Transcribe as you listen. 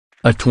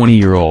A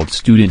 20-year-old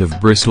student of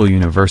Bristol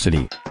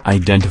University,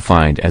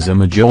 identified as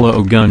Omojola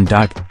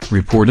Ogundipe,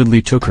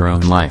 reportedly took her own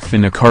life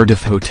in a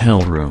Cardiff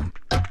hotel room.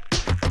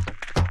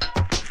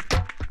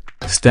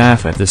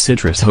 Staff at the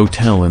Citrus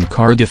Hotel in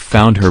Cardiff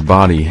found her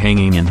body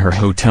hanging in her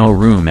hotel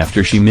room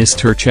after she missed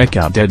her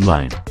checkout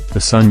deadline,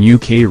 The Sun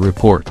UK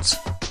reports.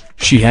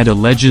 She had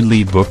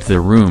allegedly booked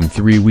the room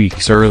 3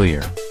 weeks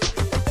earlier.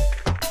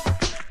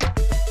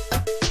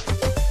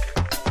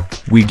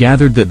 We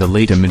gathered that the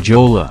late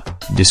Omojola,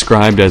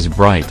 described as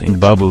bright and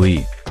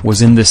bubbly,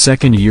 was in the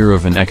second year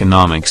of an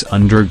economics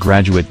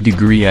undergraduate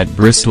degree at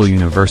Bristol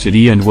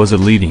University and was a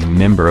leading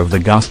member of the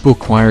Gospel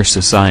Choir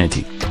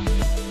Society.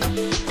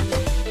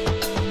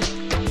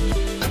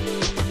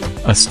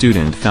 A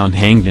student found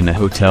hanged in a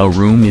hotel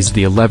room is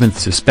the 11th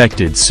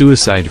suspected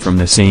suicide from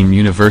the same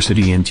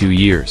university in 2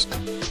 years.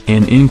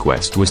 An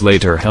inquest was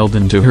later held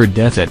into her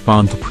death at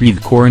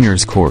Pontypridd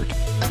Coroner's Court.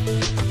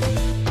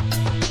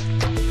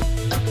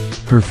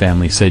 Her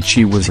family said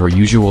she was her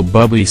usual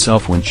bubbly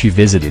self when she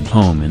visited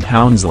home in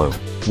Hounslow,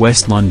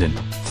 West London,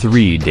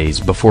 3 days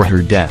before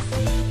her death.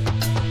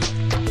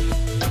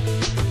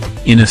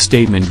 In a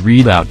statement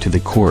read out to the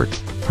court,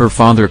 her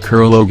father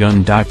Curl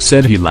Ogundipe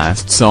said he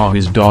last saw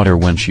his daughter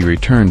when she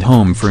returned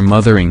home for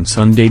Mothering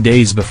Sunday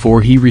days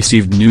before he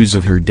received news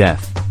of her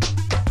death.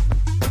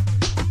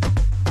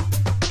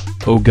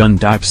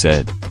 Ogundipe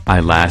said, "I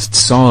last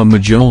saw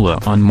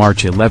Omojola on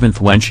March 11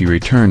 when she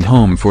returned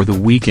home for the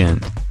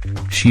weekend.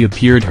 She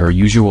appeared her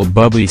usual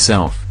bubbly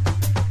self."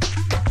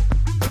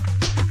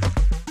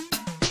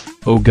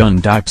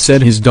 Ogundipe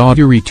said his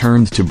daughter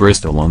returned to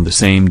Bristol on the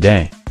same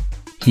day.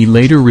 He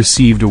later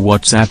received a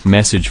WhatsApp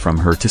message from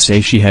her to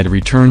say she had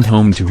returned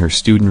home to her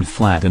student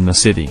flat in the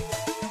city.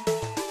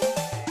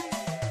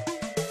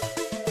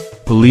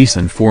 Police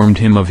informed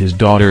him of his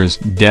daughter's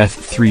death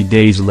 3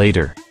 days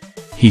later.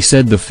 He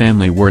said the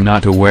family were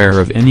not aware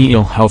of any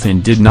ill health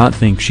and did not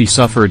think she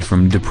suffered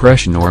from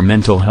depression or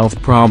mental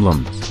health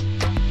problems.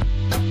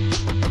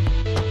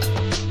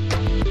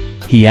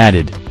 He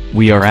added,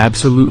 "We are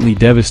absolutely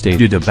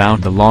devastated about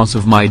the loss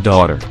of my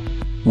daughter.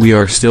 We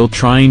are still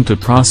trying to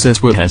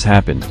process what has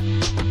happened."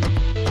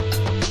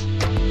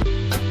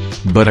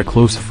 But a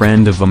close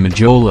friend of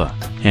Omojola,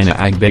 Hannah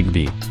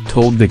Agbegbe,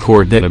 told the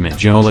court that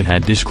Omojola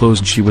had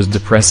disclosed she was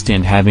depressed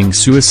and having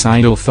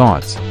suicidal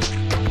thoughts.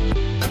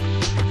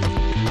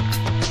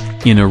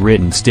 In a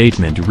written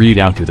statement read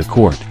out to the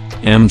court,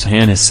 Ms.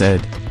 Hannah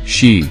said,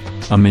 "She,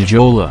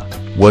 Omojola,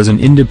 was an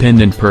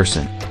independent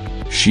person.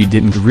 She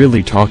didn't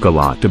really talk a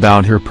lot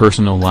about her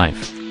personal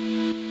life.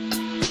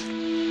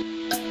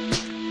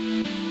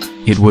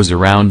 It was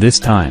around this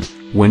time,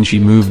 when she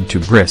moved to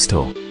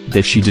Bristol,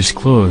 that she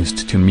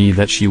disclosed to me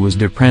that she was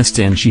depressed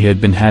and she had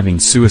been having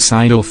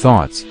suicidal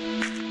thoughts."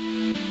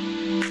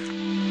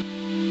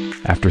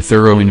 After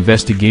thorough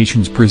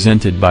investigations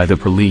presented by the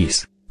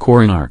police,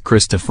 Coroner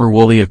Christopher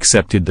Woolley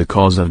accepted the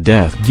cause of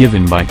death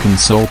given by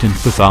consultant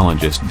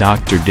pathologist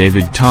Dr.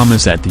 David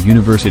Thomas at the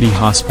University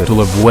Hospital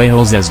of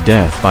Wales as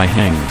death by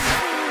hanging.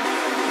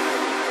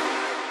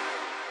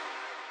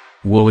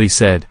 Woolley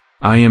said,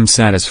 "I am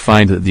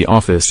satisfied that the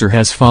officer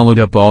has followed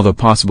up all the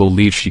possible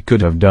leads she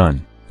could have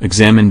done,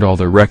 examined all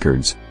the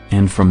records,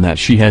 and from that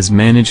she has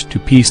managed to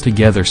piece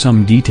together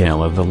some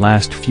detail of the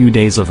last few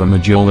days of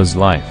Omojola's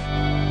life.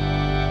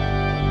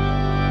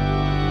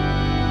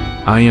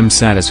 I am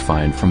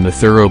satisfied from the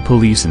thorough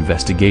police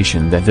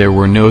investigation that there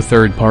were no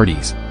third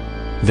parties.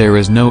 There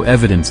is no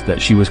evidence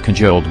that she was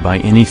cajoled by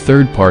any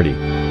third party.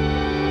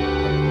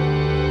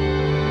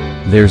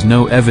 There's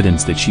no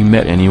evidence that she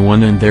met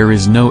anyone and there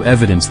is no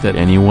evidence that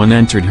anyone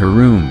entered her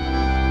room."